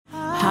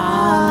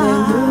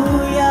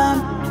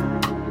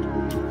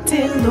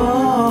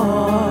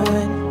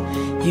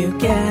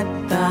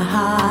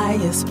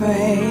highest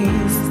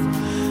praise.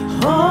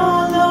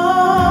 Oh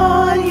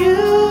Lord,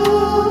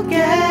 you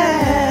get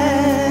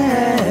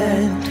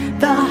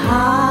the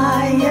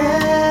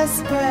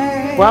highest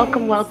praise.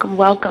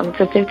 Welcome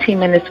to 15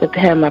 Minutes with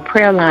Him, a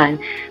prayer line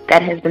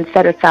that has been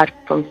set aside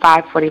from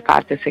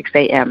 5:45 to 6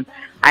 a.m.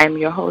 I am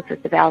your host,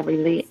 Sister Valerie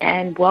Lee,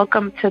 and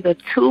welcome to the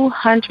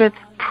 200th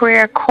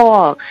prayer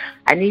call.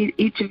 I need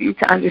each of you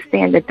to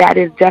understand that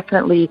is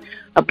definitely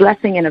a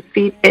blessing and a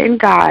feat in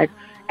God,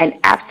 and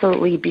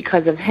absolutely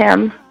because of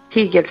Him,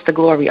 He gets the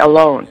glory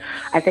alone.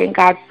 I thank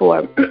God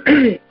for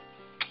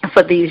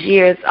for these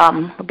years.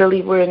 I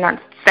believe we're in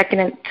our second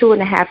and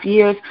 2.5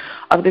 years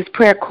of this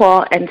prayer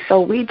call, and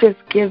so we just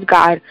give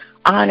God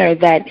honor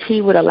that He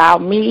would allow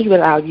me, He would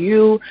allow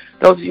you,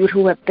 those of you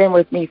who have been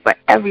with me for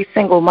every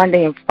single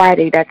Monday and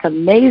Friday. That's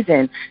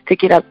amazing, to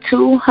get up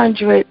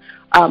 200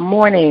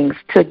 mornings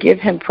to give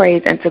Him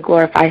praise and to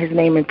glorify His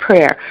name in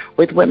prayer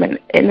with women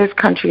in this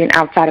country and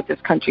outside of this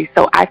country.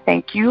 So I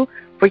thank you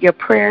for your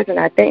prayers, and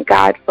I thank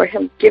God for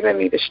Him giving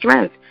me the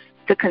strength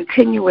to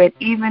continue it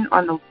even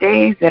on those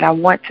days that I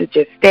want to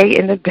just stay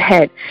in the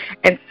bed.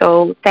 And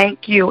so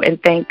thank you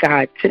and thank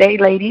God. Today,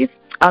 ladies,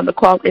 the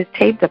call is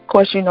taped. Of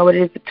course, you know it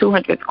is the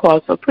 200th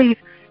call, so please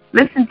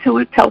listen to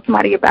it, tell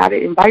somebody about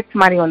it, invite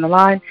somebody on the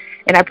line,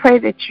 and I pray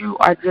that you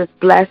are just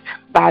blessed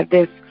by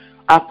this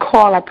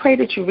call. I pray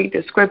that you read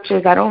the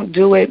scriptures. I don't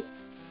do it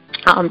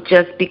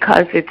just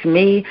because it's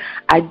me.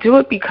 I do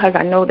it because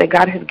I know that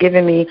God has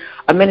given me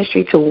a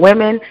ministry to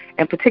women,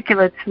 in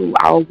particular to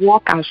our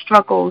walk, our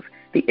struggles,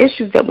 the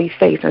issues that we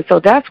face. And so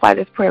that's why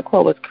this prayer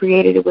call was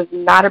created. It was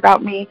not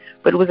about me,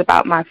 but it was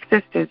about my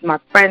sisters, my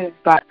friends,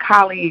 my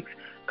colleagues,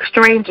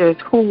 strangers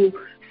who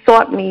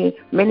sought me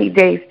many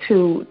days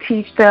to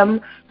teach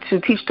them,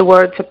 to teach the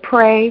word, to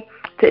pray,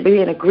 to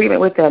be in agreement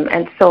with them.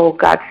 And so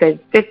God said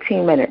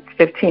 15 minutes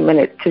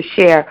to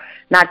share,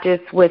 not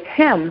just with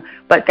Him,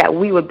 but that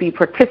we would be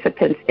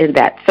participants in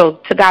that. So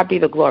to God be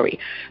the glory.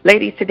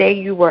 Ladies, today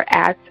you were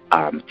asked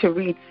to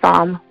read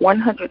Psalm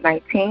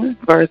 119,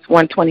 verse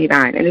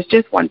 129. And it's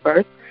just one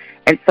verse.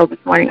 And so this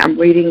morning I'm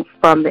reading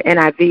from the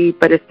NIV,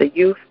 but it's the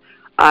Youth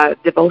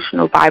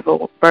Devotional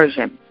Bible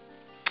version.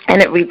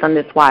 And it reads on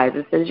this wise.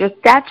 It says, your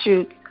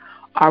statutes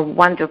are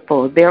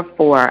wonderful,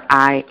 therefore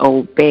I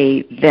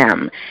obey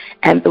them.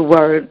 And the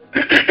word,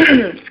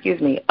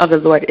 of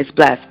the Lord is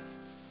blessed.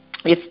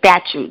 Your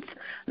statutes.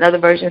 Another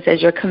version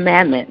says your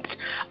commandments.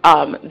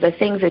 The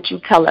things that you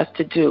tell us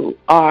to do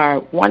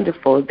are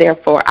wonderful,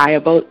 therefore I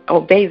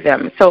obey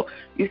them. So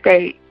you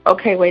say,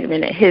 okay, wait a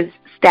minute, His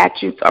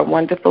statutes are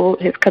wonderful,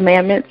 His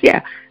commandments?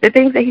 Yeah, the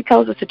things that He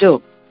tells us to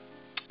do,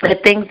 the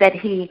things that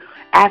He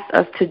asks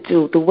us to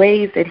do, the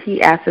ways that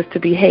He asks us to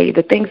behave,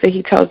 the things that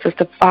He tells us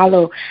to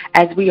follow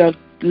as we are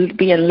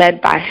being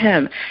led by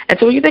Him. And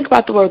so when you think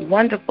about the word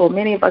wonderful,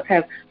 many of us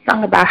have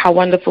sung about how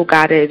wonderful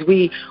God is.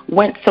 We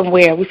went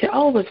somewhere, we said,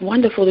 oh, it was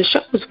wonderful, the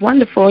show was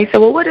wonderful. We said,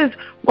 well, what does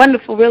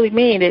wonderful really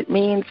mean? It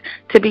means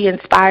to be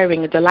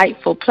inspiring,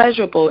 delightful,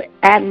 pleasurable,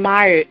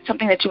 admired,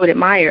 something that you would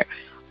admire.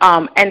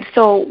 And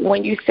so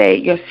when you say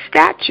your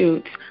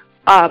statutes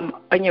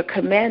and your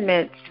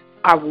commandments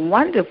are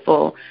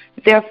wonderful,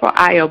 therefore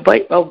I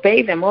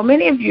obey them. Well,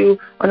 many of you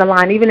on the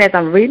line, even as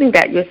I'm reading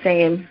that, you're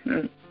saying,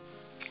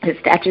 His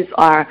statutes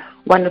are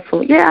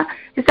wonderful. Yeah,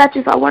 His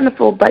statutes are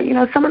wonderful, but,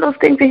 some of those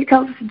things that He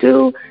tells us to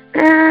do,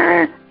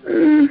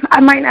 I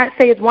might not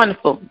say it's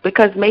wonderful,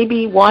 because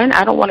maybe, one,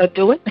 I don't want to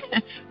do it,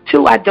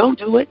 two, I don't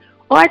do it,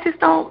 or I just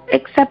don't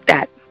accept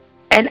that.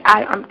 And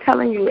I'm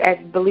telling you, as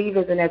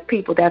believers and as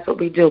people, that's what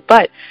we do.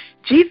 But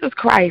Jesus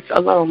Christ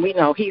alone, we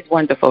know He's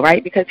wonderful,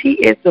 right? Because He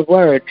is the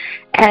Word.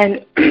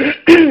 And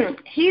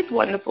He's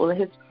wonderful.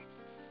 His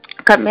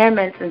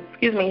commandments,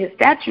 His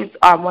statutes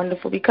are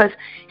wonderful because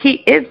He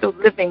is the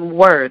living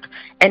Word.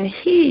 And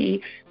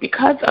He,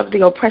 because of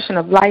the oppression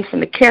of life and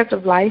the cares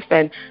of life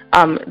and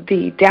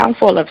the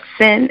downfall of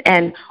sin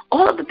and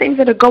all of the things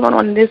that are going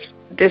on in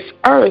this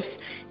earth,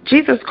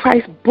 Jesus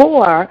Christ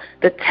bore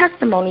the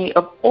testimony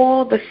of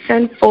all the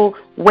sinful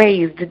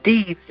ways, the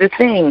deeds, the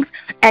things.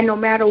 And no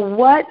matter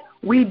what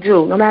we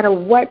do, no matter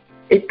what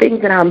things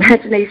in our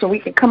imagination we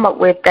can come up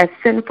with that's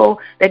sinful,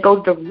 that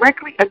goes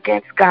directly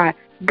against God,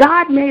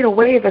 God made a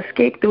way of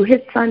escape through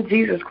His Son,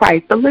 Jesus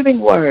Christ, the living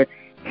Word.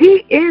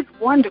 He is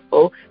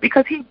wonderful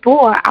because He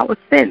bore our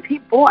sins. He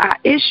bore our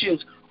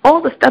issues,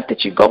 all the stuff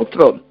that you go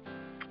through.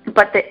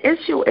 But the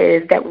issue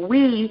is that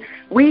we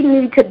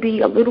need to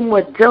be a little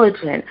more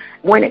diligent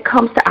when it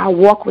comes to our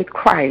walk with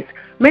Christ.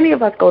 Many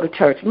of us go to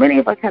church. Many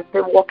of us have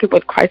been walking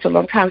with Christ a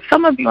long time.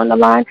 Some of you on the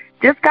line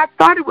just got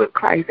started with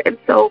Christ. And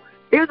so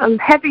there's a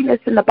heaviness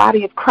in the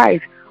body of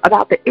Christ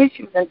about the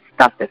issues and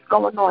stuff that's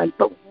going on.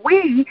 But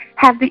we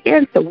have the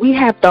answer. We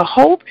have the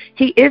hope.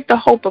 He is the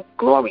hope of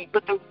glory.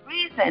 But the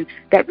reason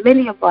that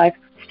many of us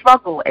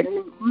struggle and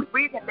the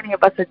reason many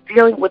of us are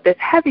dealing with this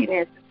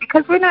heaviness is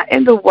because we're not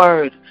in the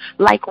Word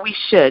like we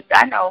should.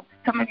 I know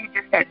some of you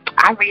just said,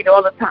 I read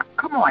all the time.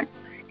 Come on.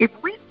 If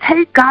we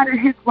take God at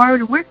His Word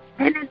and we're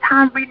spending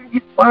time reading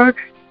His Word,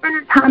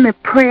 spending time in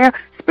prayer,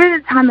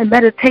 spending time in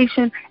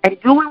meditation and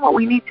doing what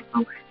we need to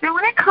do, then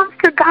when it comes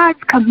to God's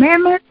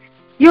commandments,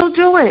 you'll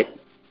do it.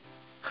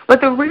 But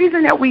the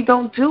reason that we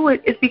don't do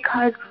it is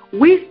because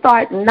we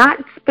start not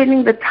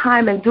spending the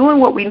time and doing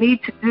what we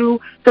need to do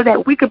so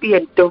that we could be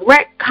in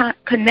direct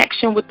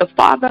connection with the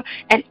Father.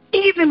 And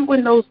even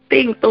when those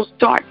things, those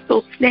darts,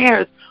 those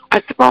snares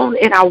are thrown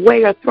in our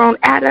way or thrown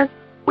at us,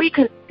 we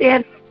can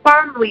stand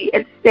firmly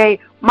and say,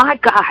 my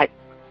God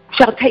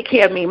shall take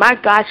care of me. My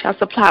God shall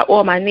supply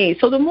all my needs.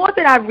 So the more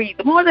that I read,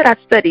 the more that I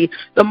study,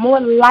 the more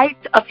light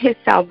of his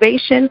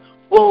salvation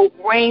will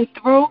reign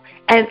through,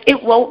 and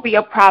it won't be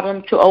a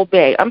problem to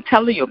obey. I'm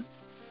telling you,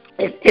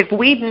 if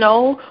we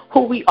know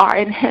who we are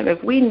in him,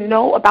 if we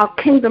know about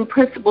kingdom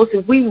principles,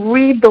 if we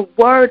read the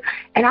word,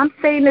 and I'm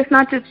saying this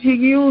not just to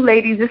you,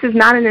 ladies, this is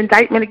not an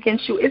indictment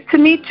against you. It's to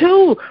me,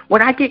 too.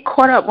 When I get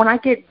caught up, when I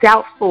get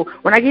doubtful,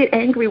 when I get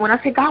angry, when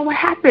I say, God, what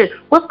happened?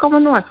 What's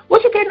going on?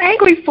 What you getting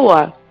angry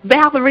for,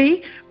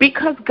 Valerie?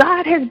 Because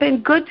God has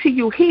been good to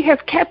you. He has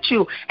kept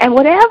you. And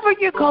whatever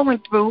you're going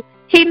through,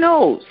 he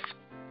knows.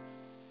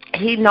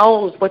 He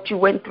knows what you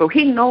went through.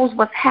 He knows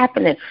what's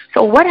happening.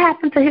 So what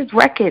happened to his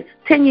record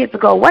 10 years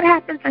ago? What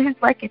happened to his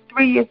record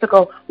 3 years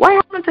ago? What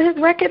happened to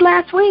his record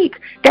last week?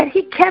 That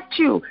he kept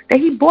you, that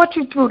he brought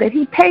you through, that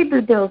he paid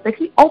the bills, that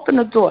he opened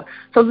the door.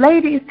 So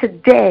ladies,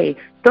 today,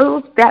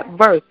 that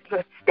verse,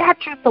 your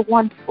statutes are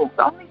wonderful.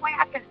 The only way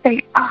I can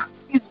say,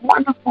 he's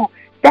wonderful,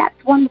 that's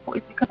wonderful,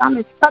 is because I'm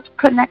in such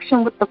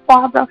connection with the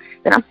Father,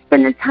 that I'm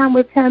spending time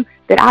with him,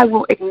 that I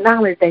will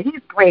acknowledge that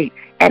he's great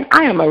and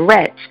I am a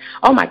wretch.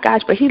 Oh, my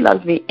gosh, but he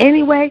loves me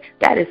anyway.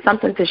 That is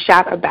something to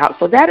shout about.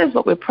 So that is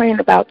what we're praying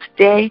about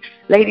today.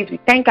 Ladies, we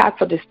thank God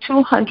for this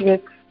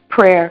 200th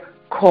prayer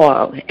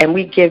call, and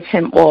we give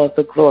him all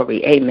the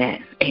glory.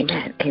 Amen,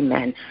 amen,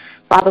 amen.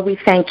 Father, we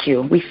thank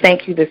you. We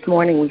thank you this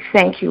morning. We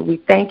thank you.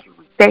 We thank you.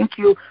 We thank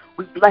you.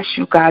 We bless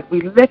you, God.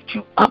 We lift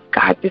you up,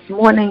 God, this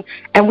morning,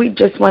 and we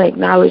just want to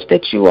acknowledge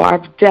that you are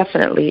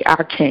definitely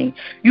our King.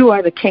 You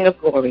are the King of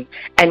glory,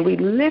 and we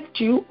lift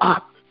you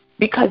up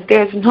because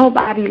there's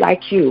nobody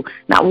like you,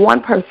 not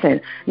one person,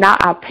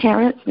 not our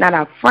parents, not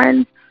our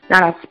friends,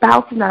 not our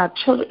spouses, not our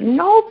children,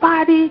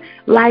 nobody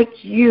like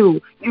you.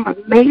 You're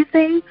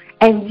amazing,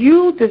 and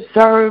you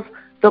deserve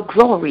the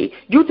glory.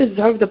 You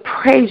deserve the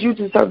praise. You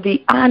deserve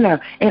the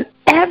honor in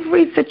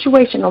every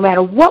situation, no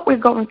matter what we're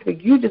going through.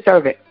 You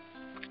deserve it.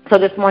 So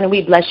this morning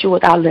we bless you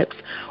with our lips.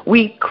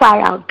 We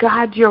cry out,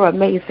 God, you're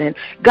amazing.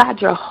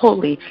 God, you're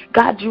holy.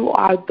 God, you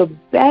are the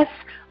best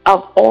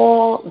of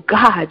all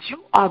gods.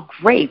 You are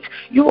great.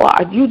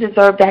 You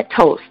deserve that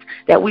toast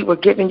that we were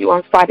giving you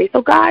on Friday.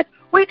 So God,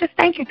 we just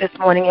thank you this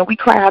morning, and we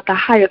cry out the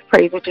highest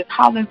praise, which is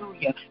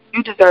hallelujah.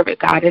 You deserve it,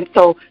 God. And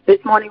so this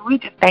morning we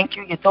just thank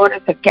you. Your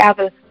daughters have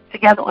gathered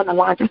together on the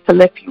line just to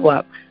lift you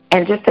up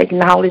and just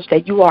acknowledge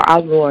that you are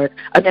our Lord,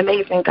 an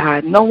amazing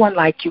God. No one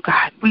like you,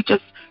 God. We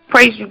just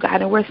praise you,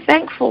 God, and we're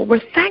thankful.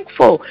 We're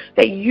thankful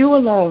that you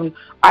alone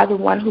are the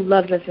one who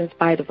loves us in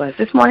spite of us.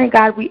 This morning,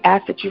 God, we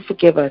ask that you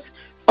forgive us.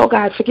 Oh,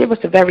 God, forgive us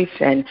of every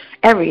sin,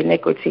 every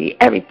iniquity,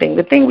 everything,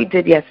 the thing we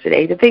did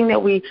yesterday, the thing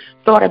that we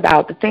thought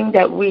about, the thing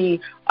that we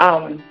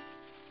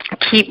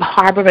keep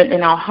harboring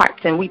in our hearts,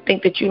 and we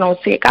think that you don't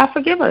see it. God,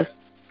 forgive us.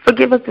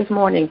 Forgive us this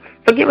morning.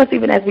 Forgive us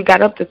even as we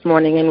got up this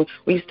morning and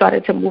we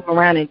started to move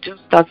around and do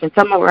stuff, and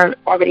some are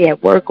already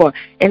at work or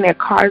in their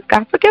cars.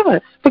 God, forgive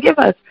us. Forgive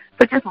us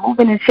for just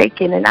moving and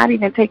shaking and not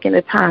even taking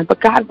the time. But,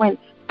 God, when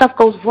stuff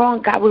goes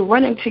wrong, God, we're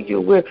running to you.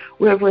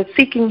 We're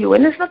seeking you.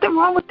 And there's nothing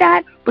wrong with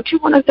that, but you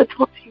want us to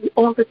talk to you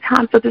all the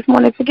time. So this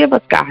morning, forgive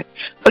us, God.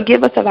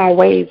 Forgive us of our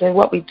ways and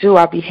what we do,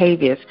 our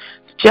behaviors.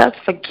 Just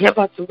forgive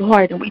us,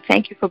 Lord, and we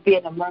thank you for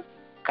being a merciful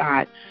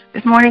God.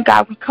 This morning,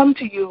 God, we come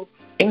to you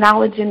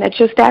acknowledging that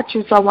your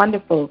statutes are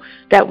wonderful,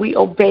 that we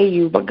obey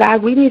you. But,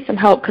 God, we need some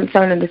help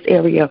concerning this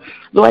area.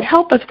 Lord,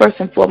 help us first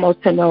and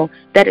foremost to know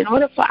that in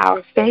order for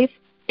our faith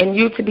in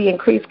you to be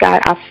increased,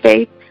 God, our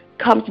faith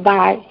comes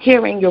by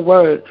hearing your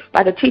word,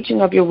 by the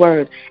teaching of your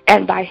word.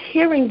 And by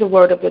hearing the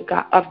word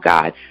of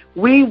God,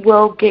 we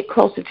will get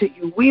closer to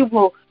you. We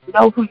will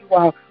know who you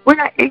are. We're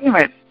not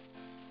ignorant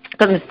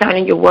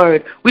concerning your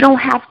word. We don't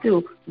have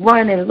to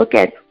run and look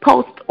at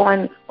posts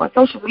on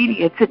social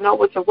media to know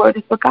what your word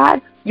is. But,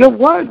 God, your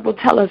word will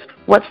tell us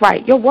what's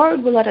right. Your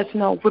word will let us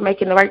know if we're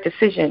making the right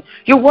decision.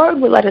 Your word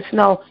will let us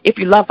know if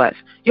you love us.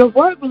 Your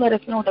word will let us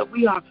know that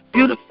we are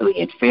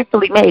beautifully and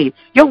fearfully made.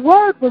 Your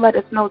word will let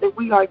us know that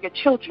we are your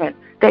children,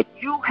 that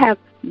you have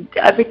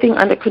everything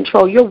under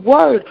control. Your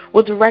word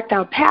will direct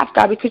our path,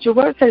 God, because your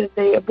word says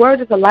that your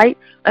word is a light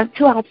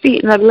unto our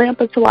feet and a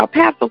lamp unto our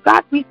path. So,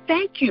 God, we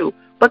thank you.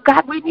 But,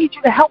 God, we need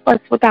you to help us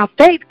with our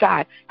faith,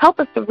 God. Help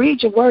us to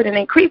read your word and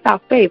increase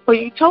our faith. For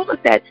you told us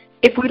that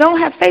if we don't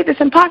have faith,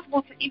 it's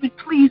impossible to even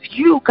please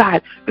you,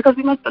 God, because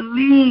we must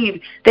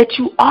believe that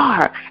you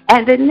are.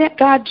 And then,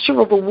 God, you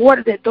are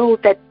rewarded at those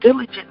that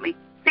diligently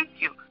seek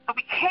you. So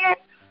we can't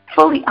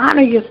fully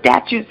honor your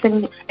statutes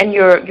and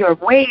your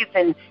ways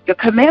and your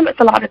commandments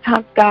a lot of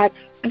times, God,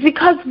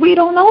 because we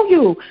don't know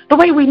you the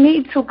way we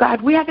need to,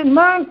 God. We haven't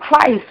learned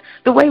Christ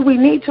the way we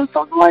need to.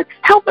 So, Lord,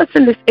 help us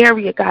in this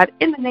area, God,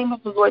 in the name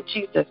of the Lord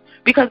Jesus.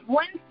 Because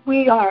once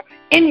we are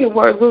in your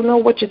word, we'll know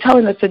what you're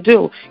telling us to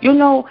do. You'll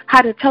know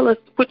how to tell us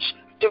which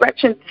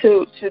direction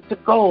to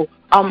go,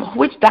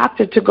 which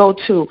doctor to go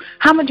to,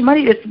 how much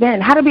money to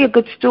spend, how to be a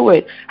good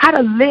steward, how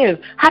to live,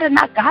 how to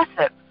not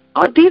gossip.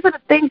 These are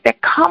the things that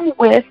come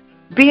with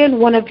being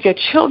one of your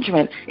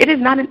children. It is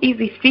not an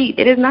easy feat.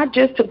 It is not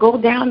just to go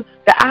down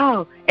the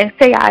aisle and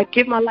say, I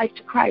give my life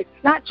to Christ.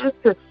 It's not just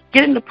to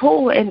get in the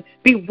pool and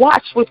be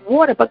washed with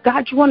water, but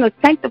God, you want to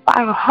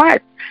sanctify our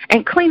hearts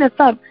and clean us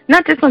up,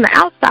 not just on the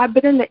outside,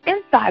 but in the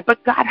inside.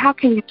 But God, how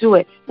can you do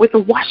it? With the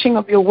washing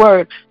of your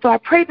word. So I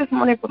pray this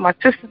morning for my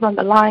sisters on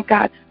the line,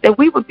 God, that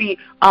we would be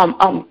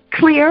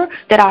clear,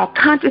 that our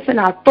conscience and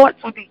our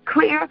thoughts would be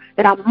clear,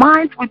 that our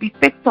minds would be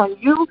fixed on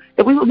you,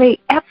 that we would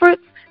make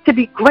efforts to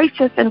be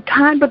gracious and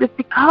kind, but it's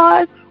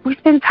because we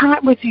spend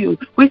time with you.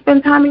 We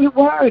spend time in your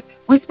word.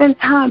 We spend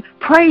time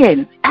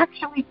praying,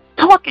 actually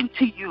talking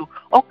to you.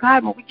 Oh,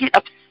 God, when we get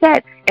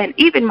upset, and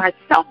even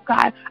myself,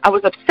 God, I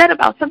was upset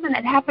about something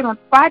that happened on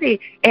Friday,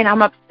 and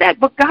I'm upset,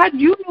 but God,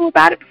 you knew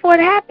about it before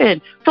it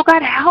happened. So,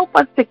 God, help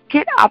us to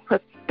get our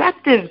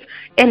perspectives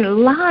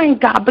in line,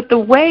 God, but the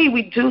way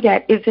we do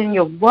that is in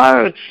your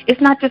word.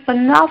 It's not just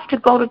enough to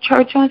go to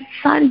church on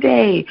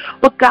Sunday,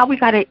 but God, we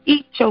got to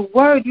eat your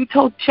word. You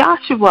told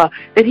Joshua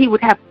that he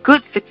would have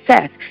good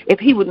success if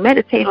he would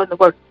meditate on the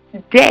word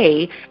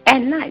day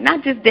and night,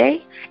 not just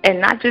day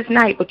and not just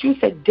night, but you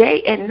said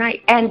day and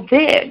night, and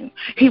then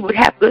he would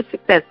have good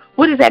success.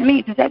 What does that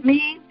mean? Does that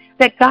mean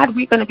that, God,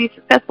 we're going to be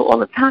successful all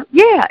the time?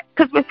 Yeah,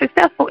 because we're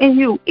successful in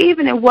you,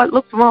 even in what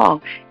looks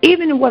wrong,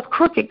 even in what's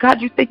crooked.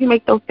 God, you said you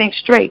make those things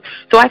straight.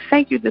 So I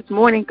thank you this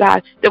morning,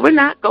 God, that we're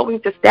not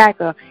going to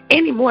stagger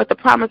anymore at the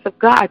promise of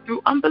God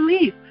through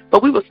unbelief,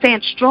 but we will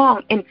stand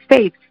strong in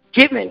faith,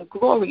 giving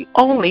glory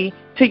only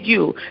to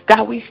you.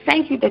 God, we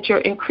thank you that you're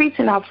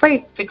increasing our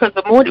faith, because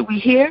the more that we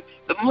hear,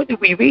 the more that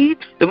we read,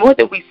 the more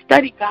that we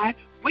study, God,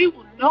 we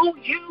will know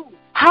you.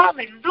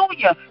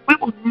 Hallelujah. We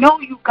will know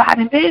you, God,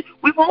 and then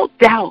we won't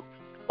doubt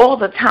all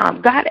the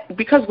time. God,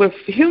 because we're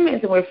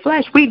humans and we're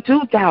flesh, we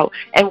do doubt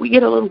and we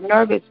get a little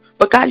nervous.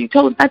 But God, you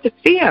told us not to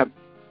fear,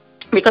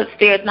 because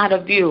fear is not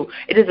of you.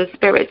 It is a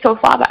spirit. So,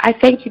 Father, I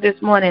thank you this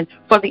morning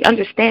for the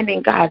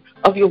understanding, God,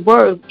 of your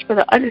word, for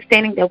the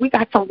understanding that we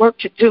got some work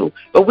to do.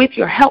 But with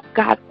your help,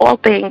 God, all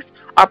things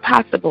are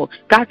possible.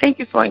 God, thank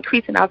you for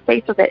increasing our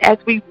faith so that as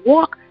we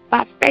walk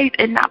by faith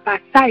and not by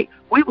sight,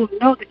 we will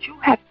know that you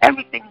have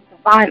everything in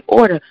divine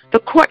order. The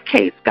court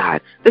case,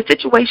 God, the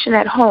situation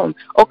at home,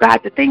 oh,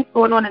 God, the things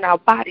going on in our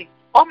bodies.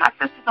 All my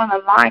sisters on the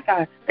line,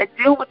 God, that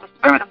deal with the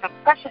spirit of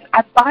depression,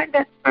 I bind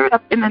that spirit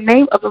up in the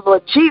name of the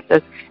Lord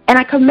Jesus, and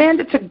I command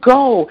it to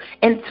go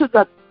into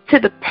the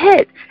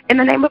pit in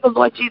the name of the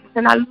Lord Jesus.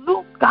 And I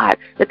loose, God,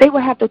 that they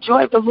will have the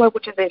joy of the Lord,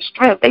 which is their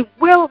strength. They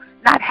will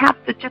not have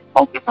to just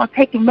focus on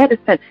taking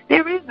medicine.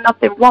 There is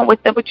nothing wrong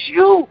with them, but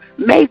you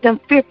made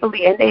them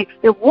fearfully, and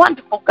they're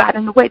wonderful, God,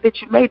 in the way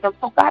that you made them.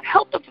 So, God,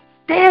 help them to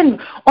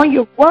stand on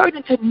your word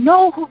and to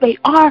know who they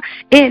are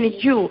in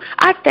you.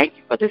 I thank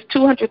you for this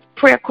 200th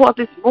prayer call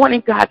this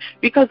morning, God,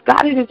 because,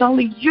 God, it is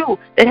only you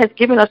that has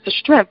given us the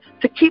strength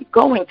to keep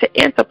going,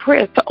 to answer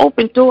prayers, to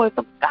open doors.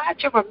 So, God,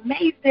 you're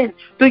amazing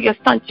through your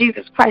son,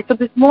 Jesus Christ. So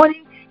this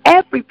morning,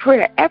 every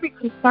prayer, every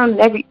concern, and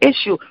every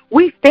issue,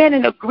 we stand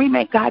in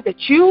agreement, God,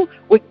 that you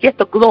would get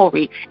the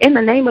glory. In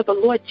the name of the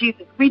Lord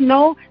Jesus, we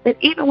know that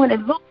even when it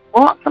looks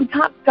wrong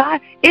sometimes,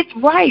 God, it's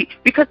right,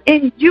 because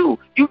in you,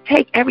 you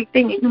take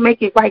everything and you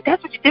make it right.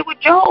 That's what you did with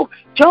Job.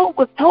 Job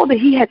was told that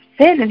he had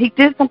sinned and he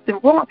did something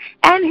wrong,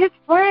 and his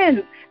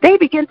friends, they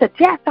began to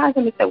chastise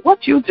him and say,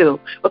 what you do?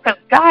 Because,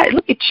 God,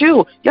 look at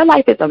you. Your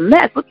life is a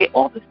mess. Look at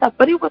all the stuff.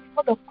 But it was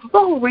for the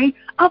glory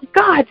of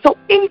God. So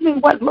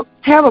even what looks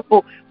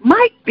terrible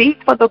might be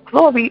for the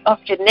glory of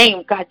your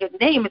name, God. Your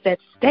name is at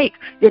stake.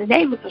 Your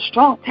name is a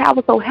strong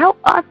tower. So help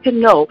us to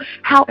know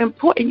how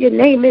important your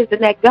name is,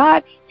 and that,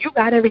 God, you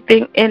got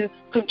everything in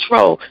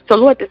control. So,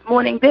 Lord, this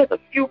morning there's a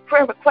few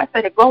prayer requests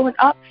that are going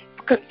up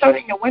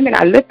concerning your women.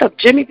 I lift up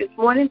Jimmy this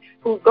morning,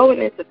 who's going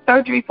into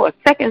surgery for a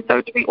second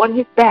surgery on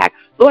his back.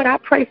 Lord, I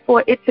pray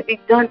for it to be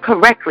done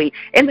correctly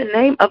in the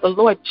name of the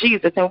Lord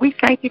Jesus. And we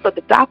thank you for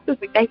the doctors.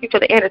 We thank you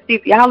for the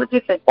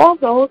anesthesiologists and all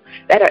those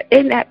that are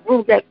in that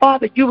room, that,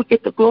 Father, you would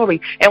get the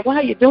glory. And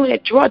while you're doing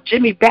it, draw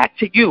Jimmy back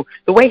to you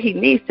the way he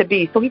needs to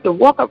be, so he can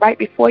walk right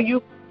before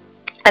you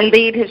and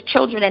lead his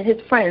children and his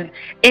friends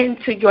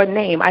into your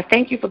name. I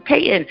thank you for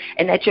Peyton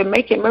and that you're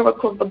making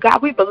miracles. But,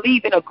 God, we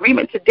believe in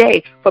agreement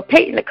today for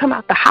Peyton to come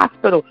out the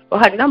hospital, for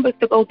her numbers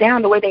to go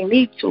down the way they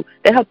need to,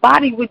 that her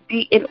body would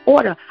be in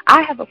order.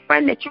 I have a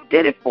friend that you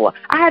did it for.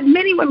 I had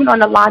many women on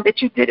the line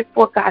that you did it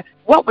for, God.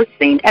 What was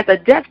seen as a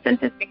death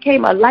sentence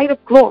became a light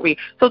of glory.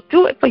 So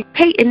do it for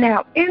Peyton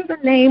now in the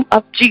name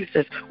of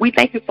Jesus. We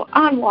thank you for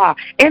Anwar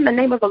in the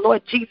name of the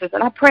Lord Jesus.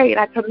 And I pray and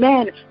I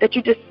command that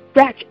you just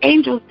dispatch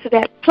angels to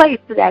that place,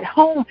 to that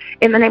home,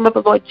 in the name of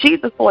the Lord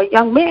Jesus, for a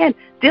young man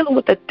dealing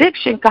with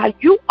addiction. God,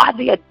 you are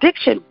the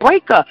addiction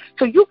breaker,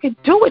 so you can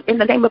do it in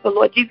the name of the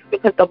Lord Jesus,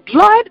 because the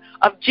blood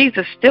of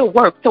Jesus still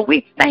works. So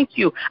we thank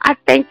you. I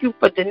thank you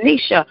for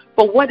Denisha,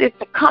 for what is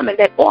to come, and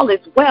that all is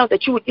well,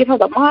 that you would give her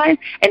the mind,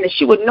 and that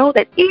she would know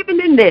that even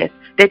in this,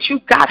 that you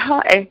got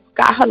her and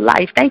got her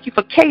life. Thank you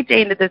for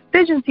KJ and the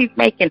decisions he's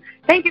making.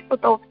 Thank you for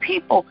those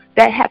people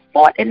that have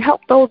fought and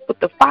helped those with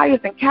the fires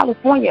in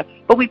California.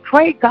 But we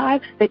pray,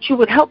 God, that you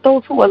would help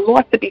those who are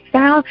lost to be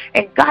found.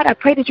 And God, I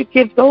pray that you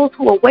give those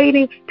who are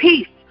waiting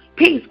peace.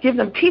 Peace. Give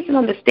them peace and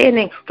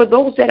understanding. For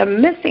those that are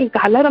missing,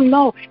 God, let them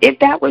know if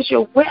that was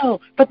your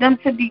will for them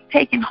to be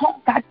taken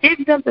home. God,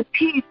 give them the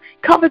peace.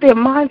 Cover their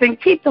minds and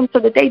keep them so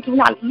that they do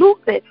not lose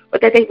it,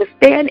 but that they will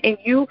stand in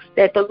you,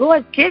 that the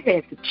Lord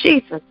giveth,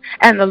 Jesus,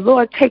 and the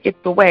Lord taketh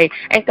away.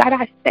 And God,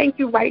 I thank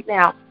you right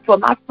now for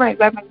my friend,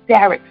 Reverend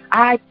Derek.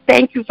 I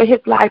thank you for his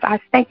life. I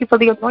thank you for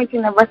the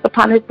anointing that rests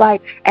upon his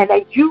life, and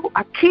that you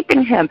are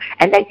keeping him,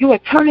 and that you are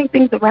turning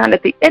things around,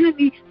 that the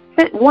enemy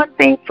sent one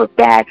thing for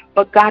bad,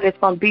 but God is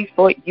going to be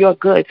for your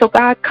good. So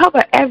God,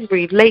 cover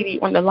every lady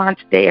on the line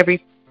today,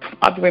 every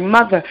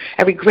mother,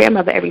 every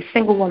grandmother, every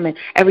single woman,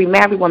 every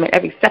married woman,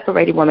 every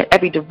separated woman,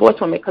 every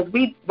divorced woman, because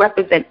we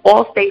represent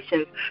all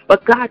stations.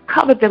 But God,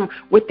 cover them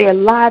with their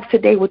lives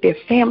today, with their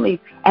families,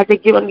 as they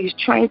get on these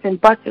trains and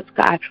buses,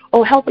 God.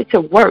 Oh, help it to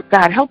work,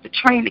 God. Help the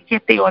train to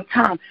get there on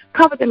time.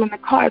 Cover them in the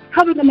cars.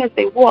 Cover them as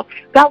they walk.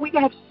 God, we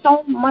have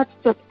so much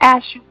to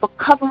ask you for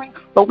covering,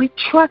 but we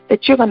trust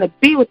that you're going to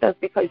be with us,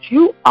 because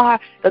you are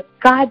the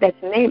God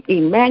that's named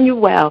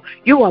Emmanuel.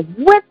 You are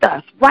with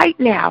us right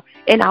now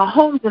in our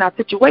homes, in our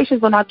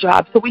situations, on our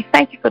jobs. So we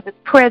thank you for this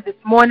prayer this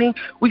morning.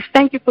 We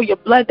thank you for your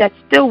blood that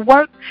still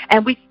works,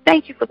 and we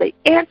thank you for the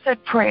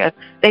answered prayers,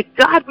 that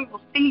God, we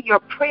will see your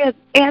prayers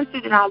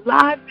answered in our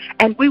lives,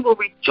 and we will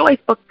rejoice.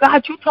 But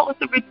God, you told us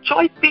to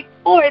rejoice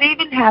before it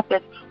even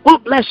happens. We'll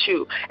bless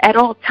you at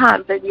all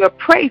times, and your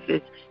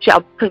praises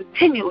shall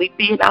continually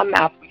be in our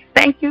mouth. We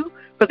thank you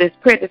for this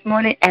prayer this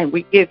morning, and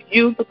we give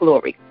you the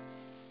glory.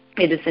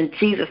 It is in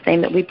Jesus'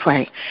 name that we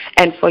pray,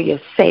 and for your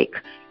sake,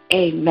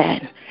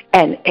 amen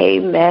and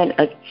amen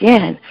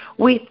again.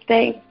 We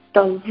thank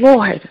the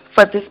Lord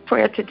for this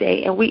prayer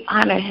today, and we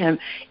honor him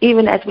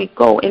even as we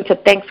go into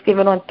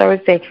Thanksgiving on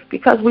Thursday,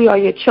 because we are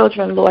your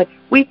children, Lord.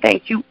 We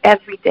thank you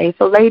every day.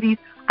 So, ladies,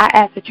 I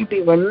ask that you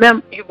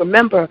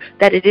remember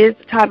that it is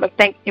the time of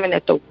Thanksgiving,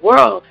 that the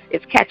world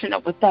is catching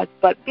up with us,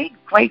 but be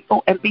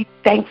grateful and be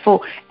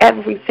thankful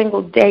every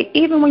single day,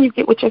 even when you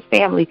get with your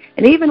family,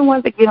 and even the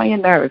ones that get on your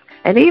nerves,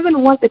 and even the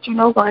ones that you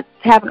know are going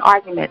to have an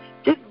argument.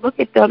 Just look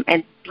at them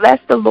and bless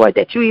the Lord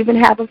that you even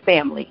have a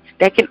family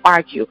that can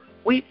argue.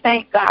 We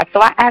thank God.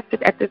 So I ask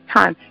that at this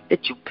time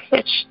that you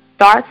pitch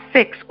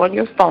 *6 on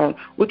your phone,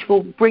 which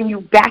will bring you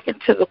back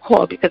into the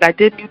call, because I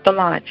did mute the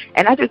line.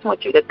 And I just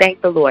want you to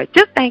thank the Lord.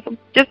 Just thank him.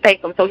 Just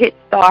thank him. So hit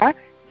 *6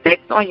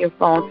 on your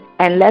phone,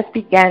 and let's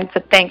begin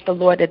to thank the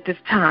Lord at this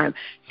time.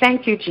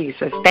 Thank you,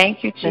 Jesus.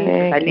 Thank you,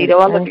 Jesus. I need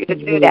all of you to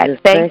do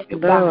that. Thank you,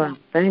 God.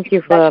 Thank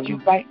you, Father. Bless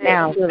you right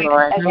now. Thank you,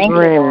 Lord. Thank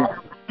you.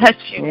 Touch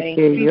you. Thank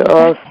you. You're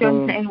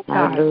awesome.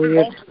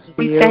 Hallelujah.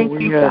 We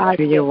thank you, God,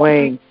 for your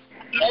way.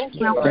 Thank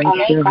you,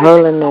 Thank your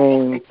holy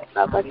name.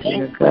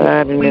 Your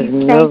God, and there's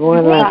no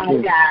one like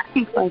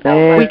you.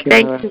 We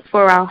thank you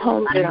for our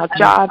homes and our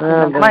jobs and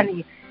our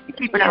money,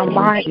 keeping our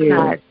minds,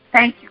 God.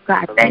 Thank you,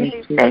 God. Thank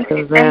you. Thank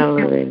you,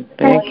 Lord.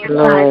 Thank you,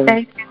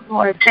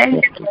 Lord.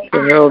 Thank you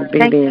for your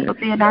obedience. for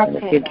being our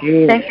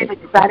King. Thank you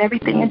that you got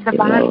everything in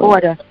divine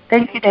order.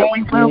 Thank you that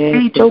we will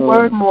read your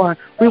word more.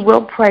 We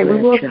will pray.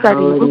 We will study.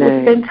 We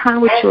will spend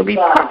time with you and be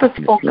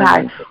purposeful,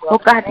 God. Oh,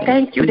 God,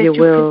 thank you that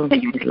you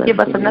continue to give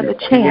us another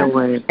chance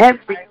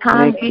every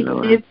time we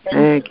give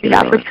the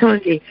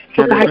opportunity.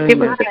 So, God,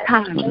 give us the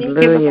time. Give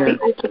us the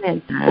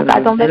opening. So,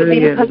 God, don't let it be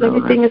because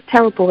everything is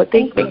terrible, but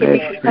thank you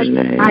because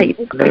you're right,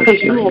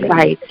 because you are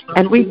right.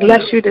 And we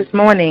bless you this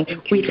morning.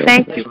 We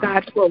thank you,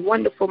 God, for a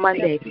wonderful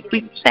Monday.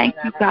 We thank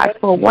you, God,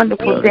 for a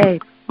wonderful day.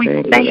 We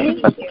thank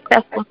you for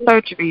successful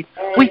surgeries.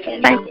 We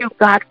thank you,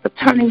 God, for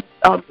turning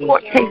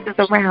court cases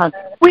around.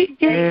 We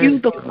give you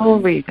the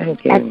glory and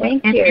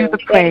give you the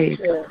praise.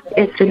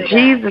 It's in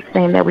Jesus'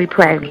 name that we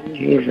pray.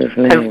 Jesus'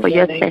 name. And for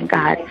your sake,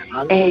 God.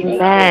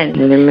 Amen.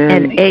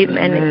 And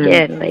amen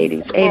again,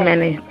 ladies.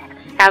 Amen. And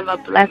have a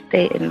blessed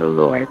day in the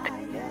Lord.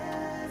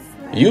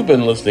 You've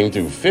been listening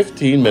to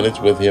 15 Minutes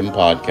with Him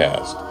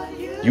podcast.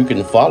 You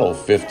can follow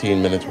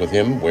 15 Minutes with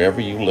Him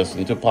wherever you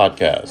listen to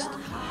podcasts.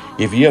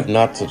 If you have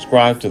not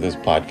subscribed to this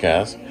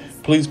podcast,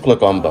 please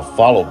click on the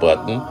follow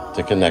button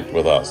to connect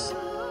with us.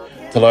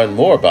 To learn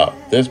more about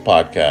this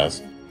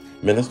podcast,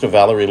 Minister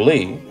Valerie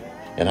Lee,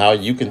 and how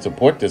you can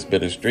support this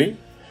ministry,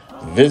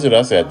 visit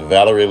us at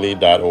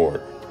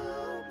valerielee.org.